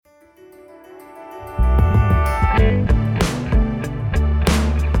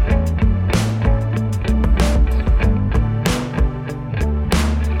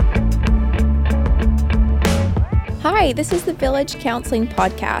Hi, this is the Village Counseling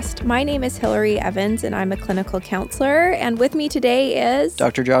Podcast. My name is Hillary Evans, and I'm a clinical counselor. And with me today is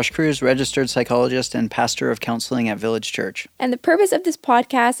Dr. Josh Cruz, registered psychologist and pastor of counseling at Village Church. And the purpose of this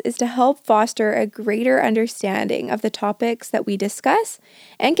podcast is to help foster a greater understanding of the topics that we discuss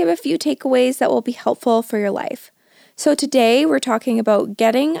and give a few takeaways that will be helpful for your life. So today we're talking about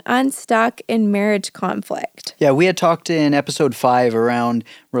getting unstuck in marriage conflict. Yeah, we had talked in episode 5 around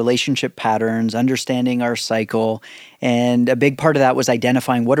relationship patterns, understanding our cycle, and a big part of that was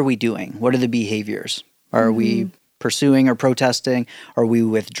identifying what are we doing? What are the behaviors? Are we pursuing or protesting? Are we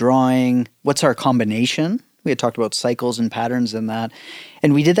withdrawing? What's our combination? We had talked about cycles and patterns in that,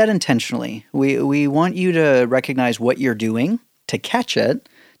 and we did that intentionally. We want you to recognize what you're doing, to catch it,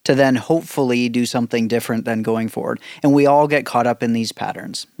 to then hopefully do something different than going forward. And we all get caught up in these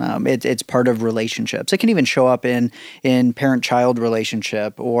patterns. It's part of relationships. It can even show up in parent-child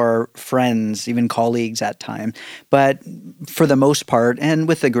relationship or friends, even colleagues at times. But for the most part, and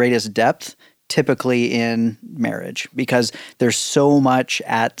with the greatest depth, typically in marriage, because there's so much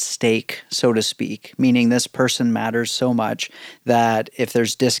at stake, so to speak, meaning this person matters so much that if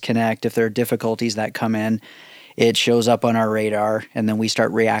there's disconnect, if there are difficulties that come in, it shows up on our radar, and then we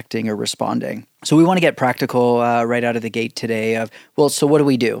start reacting or responding. So we want to get practical right out of the gate today of, well, so what do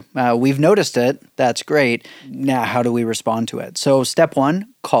we do? We've noticed it. That's great. Now, how do we respond to it? So step 1,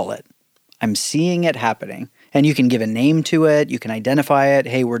 call it. I'm seeing it happening. And you can give a name to it. You can identify it.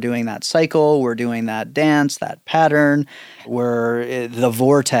 Hey, we're doing that cycle. We're doing that dance, that pattern. We're the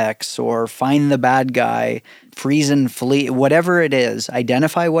vortex, or find the bad guy, freeze and flee, whatever it is.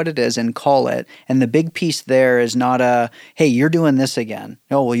 Identify what it is and call it. And the big piece there is not hey, you're doing this again.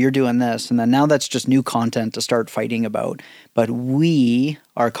 Oh, well, you're doing this. And then now that's just new content to start fighting about. But we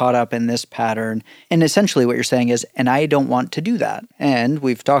are caught up in this pattern. And essentially what you're saying is, and I don't want to do that. And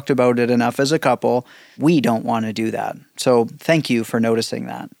we've talked about it enough as a couple. We don't want to do that. So thank you for noticing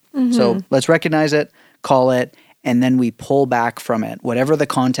that. So let's recognize it, call it, and then we pull back from it. Whatever the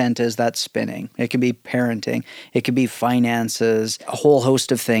content is that's spinning. It can be parenting. It could be finances. A whole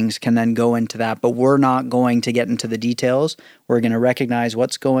host of things can then go into that. But we're not going to get into the details. We're going to recognize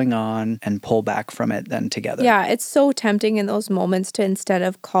what's going on and pull back from it then together. Yeah, it's so tempting in those moments to, instead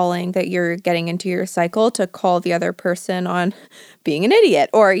of calling that you're getting into your cycle, to call the other person on being an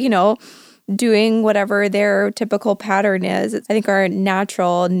idiot or, doing whatever their typical pattern is. I think our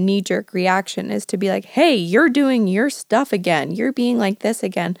natural knee-jerk reaction is to be like, hey, you're doing your stuff again. You're being like this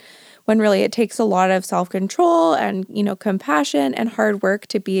again. When really it takes a lot of self-control and, compassion and hard work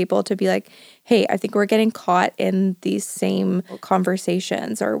to be able to be like, hey, I think we're getting caught in these same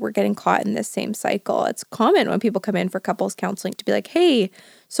conversations, or we're getting caught in this same cycle. It's common when people come in for couples counseling to be like, hey,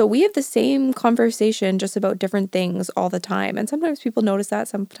 so we have the same conversation just about different things all the time. And sometimes people notice that,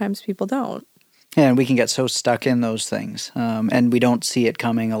 sometimes people don't. And we can get so stuck in those things, and we don't see it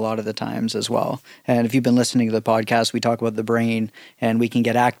coming a lot of the times as well. And if you've been listening to the podcast, we talk about the brain, and we can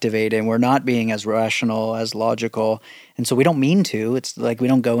get activated, and we're not being as rational, as logical. And so we don't mean to. It's like we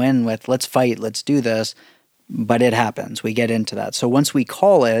don't go in with, let's fight, let's do this, but it happens. We get into that. So once we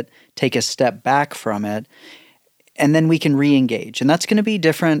call it, take a step back from it, and then we can re-engage. And that's going to be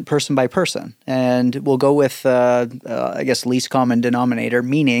different person by person. And we'll go with, least common denominator,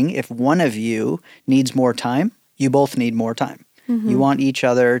 meaning if one of you needs more time, you both need more time. You want each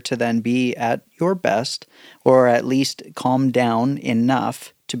other to then be at your best, or at least calm down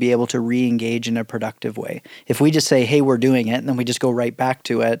enough to be able to re-engage in a productive way. If we just say, hey, we're doing it, and then we just go right back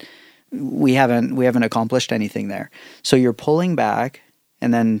to it, we haven't accomplished anything there. So you're pulling back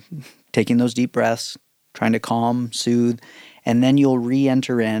and then taking those deep breaths, trying to calm, soothe, and then you'll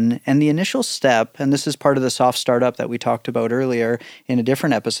re-enter in. And the initial step, and this is part of the soft startup that we talked about earlier in a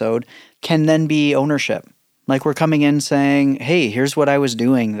different episode, can then be ownership. Like we're coming in saying, hey, here's what I was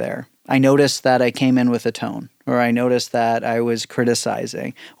doing there. I noticed that I came in with a tone, or I noticed that I was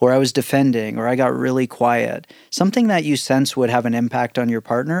criticizing, or I was defending, or I got really quiet. Something that you sense would have an impact on your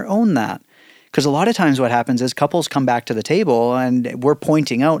partner, own that. Because a lot of times what happens is couples come back to the table and we're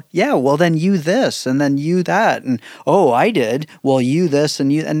pointing out, yeah, well then you this and then you that. And oh, I did. Well, you this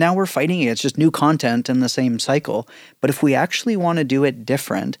and you. And now we're fighting it. It's just new content in the same cycle. But if we actually want to do it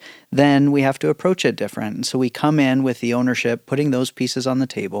different, then we have to approach it different. And so we come in with the ownership, putting those pieces on the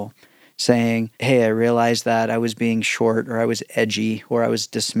table, saying, hey, I realized that I was being short, or I was edgy, or I was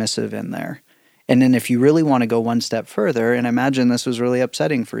dismissive in there. And then if you really want to go one step further, and imagine this was really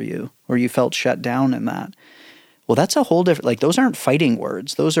upsetting for you, or you felt shut down in that, well, that's a whole different, those aren't fighting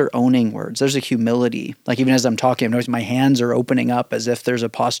words. Those are owning words. There's a humility. Even as I'm talking, I notice my hands are opening up as if there's a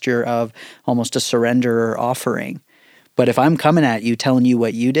posture of almost a surrender or offering. But if I'm coming at you telling you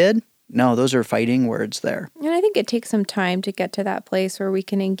what you did, No, those are fighting words there. And I think it takes some time to get to that place where we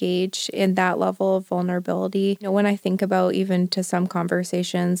can engage in that level of vulnerability. When I think about even to some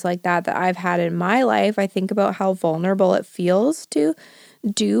conversations like that I've had in my life, I think about how vulnerable it feels to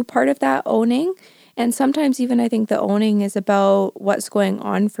do part of that owning. And sometimes even I think the owning is about what's going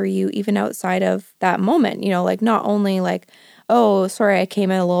on for you, even outside of that moment, like not only like, oh, sorry, I came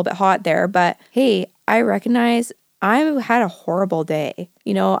in a little bit hot there, but hey, I recognize I had a horrible day.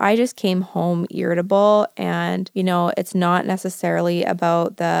 I just came home irritable and, it's not necessarily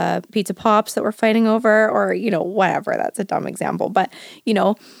about the pizza pops that we're fighting over or, whatever. That's a dumb example, but,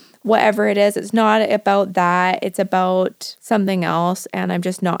 whatever it is, it's not about that. It's about something else. And I'm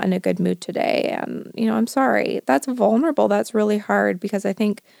just not in a good mood today. And, I'm sorry. That's vulnerable. That's really hard because I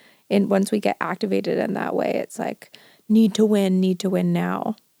think once we get activated in that way, it's like, need to win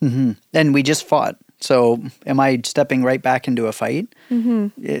now. Mm-hmm. And we just fought. So am I stepping right back into a fight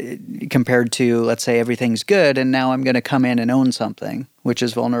compared to, let's say, everything's good and now I'm going to come in and own something, which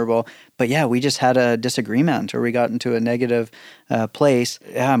is vulnerable. But yeah, we just had a disagreement or we got into a negative place.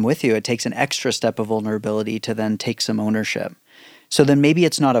 Yeah, I'm with you. It takes an extra step of vulnerability to then take some ownership. So then maybe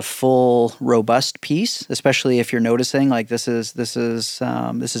it's not a full, robust piece, especially if you're noticing like this is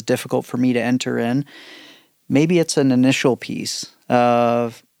difficult for me to enter in. Maybe it's an initial piece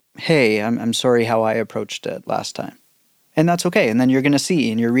of, hey, I'm sorry how I approached it last time. And that's okay. And then you're going to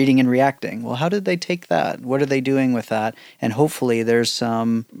see, and you're reading and reacting. Well, how did they take that? What are they doing with that? And hopefully there's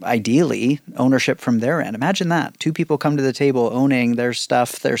some, ideally, ownership from their end. Imagine that. Two people come to the table owning their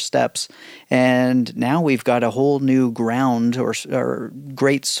stuff, their steps. And now we've got a whole new ground or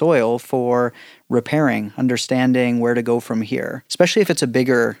great soil for repairing, understanding where to go from here, especially if it's a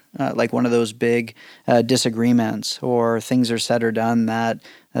bigger, like one of those big disagreements or things are said or done that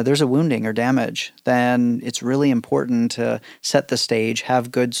there's a wounding or damage, then it's really important to set the stage,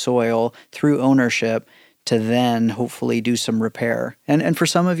 have good soil through ownership to then hopefully do some repair. And for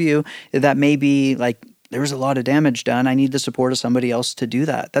some of you, that may be like, there was a lot of damage done. I need the support of somebody else to do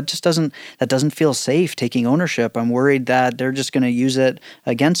that. That doesn't feel safe taking ownership. I'm worried that they're just going to use it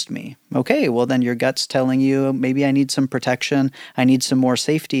against me. Okay, well then your gut's telling you maybe I need some protection. I need some more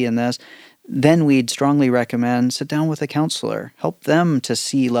safety in this. Then we'd strongly recommend sit down with a counselor, help them to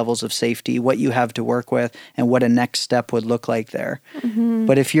see levels of safety, what you have to work with, and what a next step would look like there. Mm-hmm.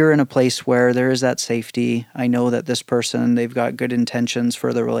 But if you're in a place where there is that safety, I know that this person, they've got good intentions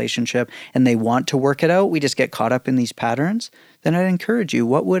for the relationship and they want to work it out, we just get caught up in these patterns, then I'd encourage you,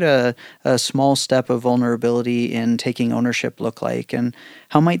 what would a small step of vulnerability in taking ownership look like? And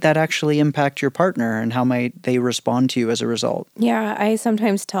how might that actually impact your partner? And how might they respond to you as a result? Yeah, I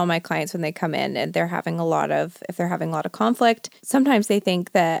sometimes tell my clients when they come in and if they're having a lot of conflict, sometimes they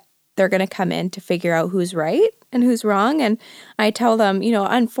think that they're going to come in to figure out who's right and who's wrong. And I tell them,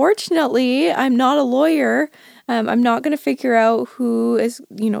 unfortunately, I'm not a lawyer. I'm not going to figure out who is,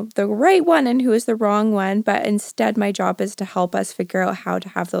 the right one and who is the wrong one. But instead, my job is to help us figure out how to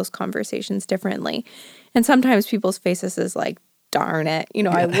have those conversations differently. And sometimes people's faces is like, darn it,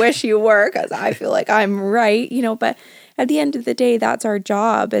 I wish you were because I feel like I'm right, but at the end of the day, that's our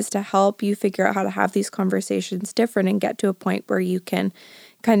job, is to help you figure out how to have these conversations different and get to a point where you can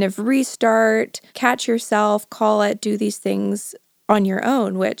kind of restart, catch yourself, call it, do these things on your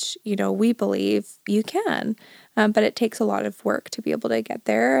own, which, we believe you can. But it takes a lot of work to be able to get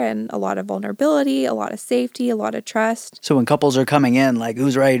there, and a lot of vulnerability, a lot of safety, a lot of trust. So when couples are coming in, like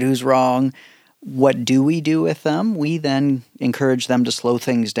who's right, who's wrong, what do we do with them? We then encourage them to slow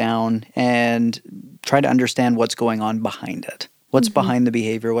things down and try to understand what's going on behind it. What's behind the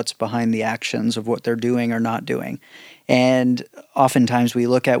behavior? What's behind the actions of what they're doing or not doing? And oftentimes we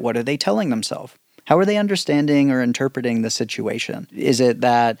look at, what are they telling themselves? How are they understanding or interpreting the situation? Is it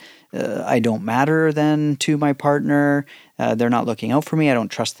that I don't matter then to my partner? They're not looking out for me. I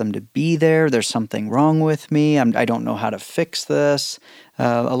don't trust them to be there. There's something wrong with me. I don't know how to fix this.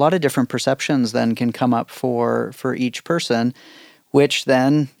 A lot of different perceptions then can come up for each person, which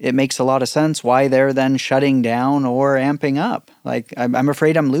then it makes a lot of sense why they're then shutting down or amping up. Like, I'm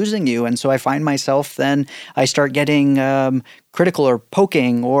afraid I'm losing you. And so I find myself then, I start getting critical or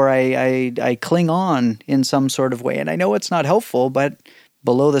poking, or I cling on in some sort of way. And I know it's not helpful, but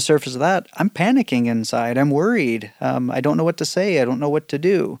below the surface of that, I'm panicking inside. I'm worried. I don't know what to say. I don't know what to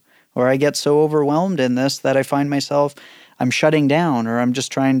do. Or I get so overwhelmed in this that I find myself, I'm shutting down, or I'm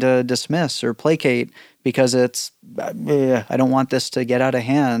just trying to dismiss or placate because I don't want this to get out of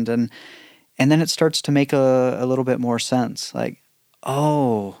hand. And then it starts to make a little bit more sense. Like,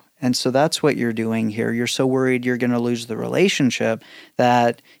 oh, And so that's what you're doing here. You're so worried you're going to lose the relationship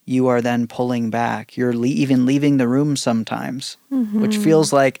that you are then pulling back. You're even leaving the room sometimes, which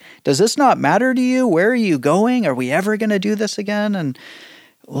feels like, does this not matter to you? Where are you going? Are we ever going to do this again? And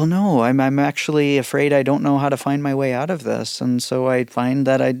well, no, I'm actually afraid I don't know how to find my way out of this. And so I find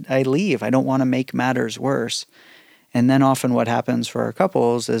that I leave. I don't want to make matters worse. And then often what happens for our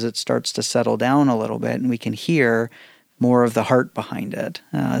couples is it starts to settle down a little bit and we can hear more of the heart behind it.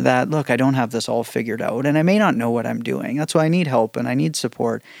 That, look, I don't have this all figured out and I may not know what I'm doing. That's why I need help and I need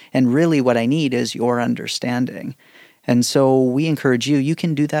support. And really what I need is your understanding. And so we encourage you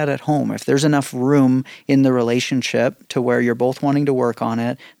can do that at home. If there's enough room in the relationship to where you're both wanting to work on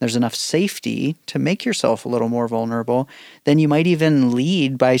it, there's enough safety to make yourself a little more vulnerable, then you might even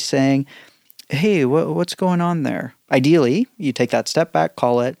lead by saying, hey, what's going on there? Ideally, you take that step back,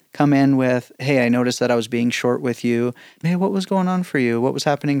 call it, come in with, hey, I noticed that I was being short with you. Hey, what was going on for you? What was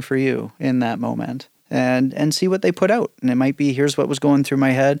happening for you in that moment? And see what they put out. And it might be, here's what was going through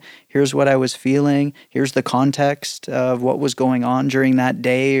my head. Here's what I was feeling. Here's the context of what was going on during that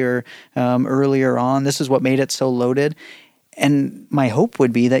day or earlier on. This is what made it so loaded. And my hope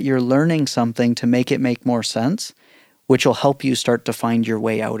would be that you're learning something to make it make more sense, which will help you start to find your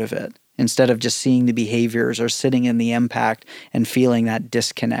way out of it, instead of just seeing the behaviors or sitting in the impact and feeling that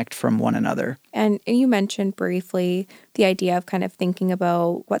disconnect from one another. And you mentioned briefly the idea of kind of thinking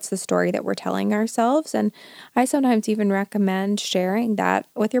about what's the story that we're telling ourselves. And I sometimes even recommend sharing that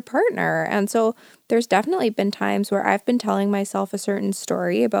with your partner. And so there's definitely been times where I've been telling myself a certain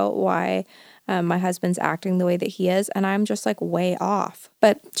story about why my husband's acting the way that he is, and I'm just like way off.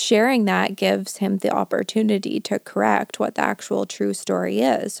 But sharing that gives him the opportunity to correct what the actual true story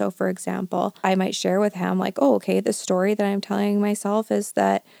is. So for example, I might share with him like, oh, okay, the story that I'm telling myself is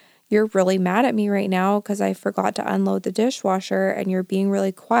that you're really mad at me right now because I forgot to unload the dishwasher and you're being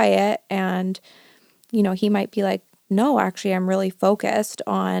really quiet. And, he might be like, no, actually, I'm really focused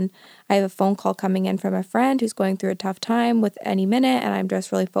on, I have a phone call coming in from a friend who's going through a tough time with any minute, and I'm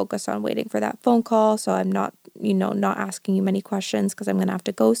just really focused on waiting for that phone call. So I'm not, not asking you many questions because I'm going to have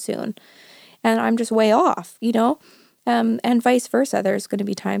to go soon. And I'm just way off, and vice versa. There's going to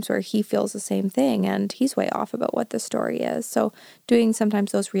be times where he feels the same thing and he's way off about what the story is. So doing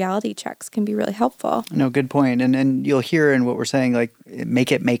sometimes those reality checks can be really helpful. No, good point. And you'll hear in what we're saying, like,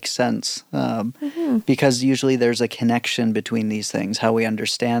 make it make sense. Because usually there's a connection between these things, how we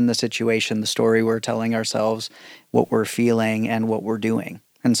understand the situation, the story we're telling ourselves, what we're feeling, and what we're doing.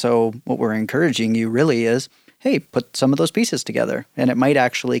 And so what we're encouraging you really is, hey, put some of those pieces together, and it might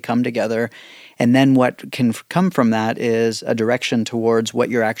actually come together. And then what can come from that is a direction towards what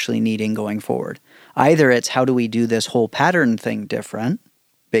you're actually needing going forward. Either it's how do we do this whole pattern thing different,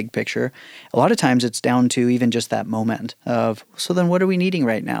 big picture. A lot of times it's down to even just that moment of, so then what are we needing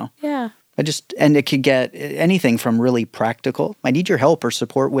right now? Yeah. And it could get anything from really practical. I need your help or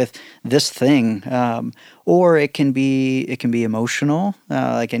support with this thing, or it can be emotional.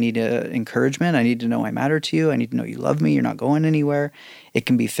 Like I need encouragement. I need to know I matter to you. I need to know you love me. You're not going anywhere. It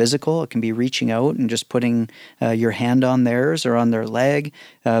can be physical. It can be reaching out and just putting your hand on theirs or on their leg,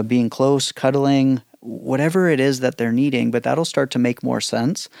 being close, cuddling, whatever it is that they're needing. But that'll start to make more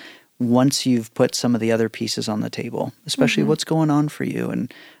sense once you've put some of the other pieces on the table, especially what's going on for you.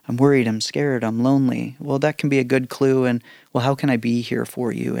 And I'm worried, I'm scared, I'm lonely. Well, that can be a good clue. And, well, how can I be here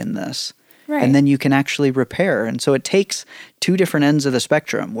for you in this? Right. And then you can actually repair. And so it takes two different ends of the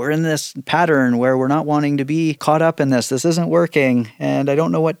spectrum. We're in this pattern where we're not wanting to be caught up in this. This isn't working, and I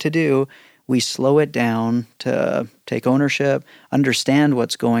don't know what to do. We slow it down to take ownership, understand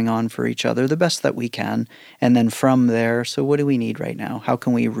what's going on for each other the best that we can. And then from there, so what do we need right now? How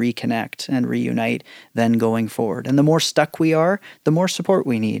can we reconnect and reunite then going forward? And the more stuck we are, the more support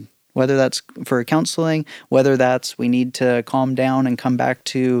we need. Whether that's for counseling, whether that's we need to calm down and come back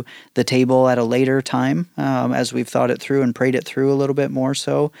to the table at a later time as we've thought it through and prayed it through a little bit more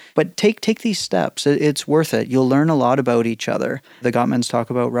so. But take these steps. It's worth it. You'll learn a lot about each other. The Gottmans talk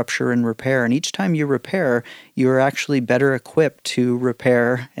about rupture and repair. And each time you repair, you're actually better equipped to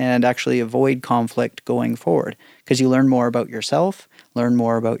repair and actually avoid conflict going forward because you learn more about yourself, learn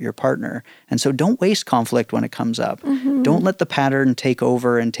more about your partner. And so don't waste conflict when it comes up. Don't let the pattern take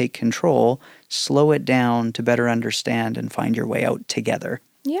over and take control. Slow it down to better understand and find your way out together.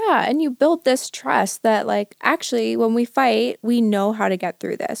 Yeah, and you build this trust that, like, actually, when we fight, we know how to get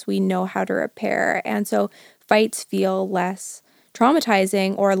through this. We know how to repair. And so fights feel less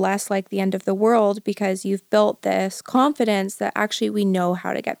traumatizing or less like the end of the world because you've built this confidence that actually we know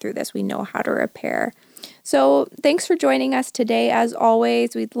how to get through this. We know how to repair. So thanks for joining us today. As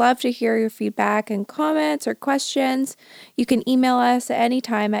always, we'd love to hear your feedback and comments or questions. You can email us at any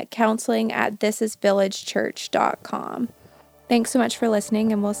time at counseling@thisisvillagechurch.com. Thanks so much for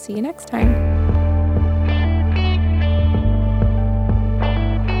listening, and we'll see you next time.